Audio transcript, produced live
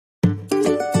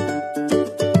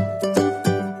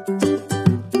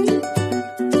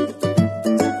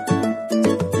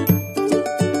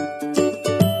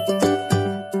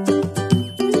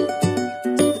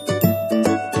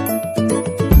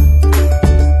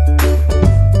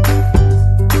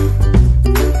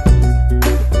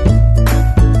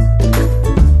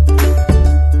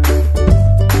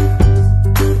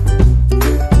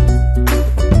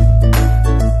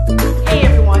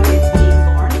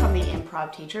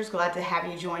Teachers. Glad to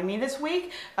have you join me this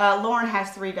week.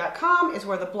 LaurenHas3.com is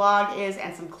where the blog is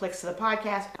and some clicks to the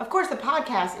podcast. Of course, the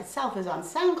podcast itself is on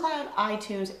SoundCloud,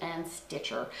 iTunes, and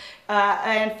Stitcher.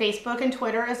 And Facebook and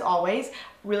Twitter as always.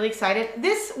 Really excited.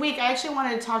 This week I actually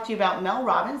wanted to talk to you about Mel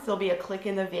Robbin. There'll be a click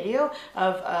in the video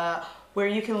of where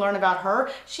you can learn about her.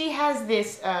 She has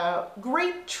this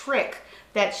great trick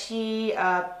that she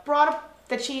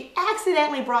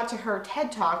accidentally brought to her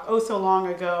TED Talk oh so long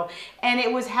ago, and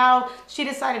it was how she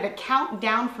decided to count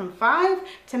down from 5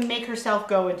 to make herself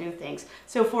go and do things.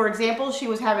 So for example, she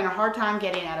was having a hard time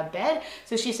getting out of bed,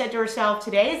 so she said to herself,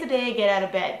 today is the day I get out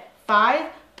of bed. 5,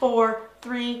 4,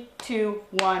 3, 2,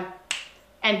 1,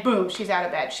 and boom, she's out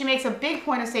of bed. She makes a big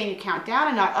point of saying you count down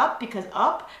and not up, because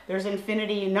up, there's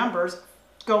infinity in numbers.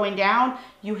 Going down,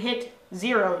 you hit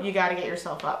 0, you gotta get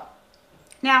yourself up.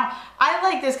 Now, I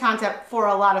like this concept for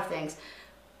a lot of things.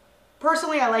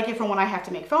 Personally, I like it for when I have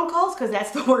to make phone calls, because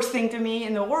that's the worst thing to me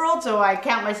in the world, so I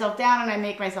count myself down and I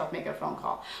make myself make a phone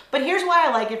call. But here's why I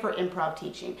like it for improv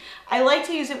teaching. I like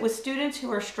to use it with students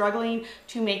who are struggling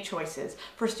to make choices,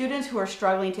 for students who are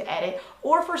struggling to edit,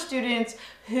 or for students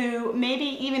who maybe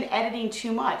even editing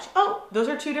too much. Oh, those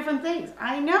are two different things.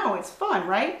 I know, it's fun,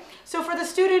 right? So for the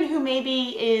student who maybe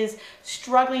is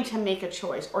struggling to make a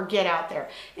choice or get out there,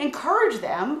 encourage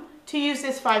them to use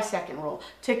this 5-second rule,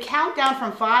 to count down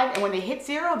from 5, and when they hit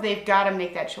 0, they've got to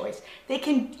make that choice. They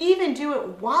can even do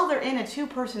it while they're in a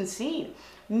 2-person scene.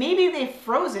 Maybe they've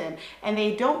frozen and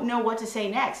they don't know what to say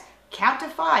next. Count to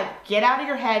 5, get out of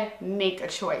your head, make a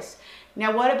choice.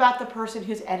 Now, what about the person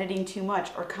who's editing too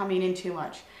much or coming in too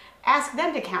much? Ask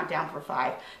them to count down for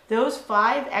 5. Those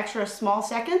 5 extra small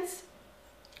seconds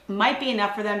might be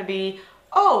enough for them to be,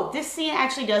 oh, this scene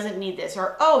actually doesn't need this,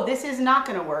 or oh, this is not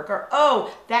going to work, or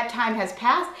oh, that time has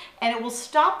passed, and it will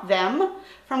stop them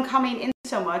from coming in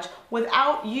so much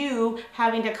without you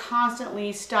having to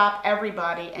constantly stop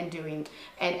everybody and doing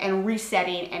and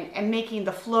resetting and making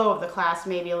the flow of the class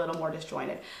maybe a little more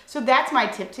disjointed. So that's my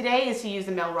tip today, is to use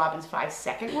the Mel Robbins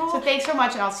 5-second rule. So thanks so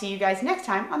much, and I'll see you guys next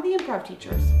time on the Improv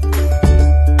Teachers.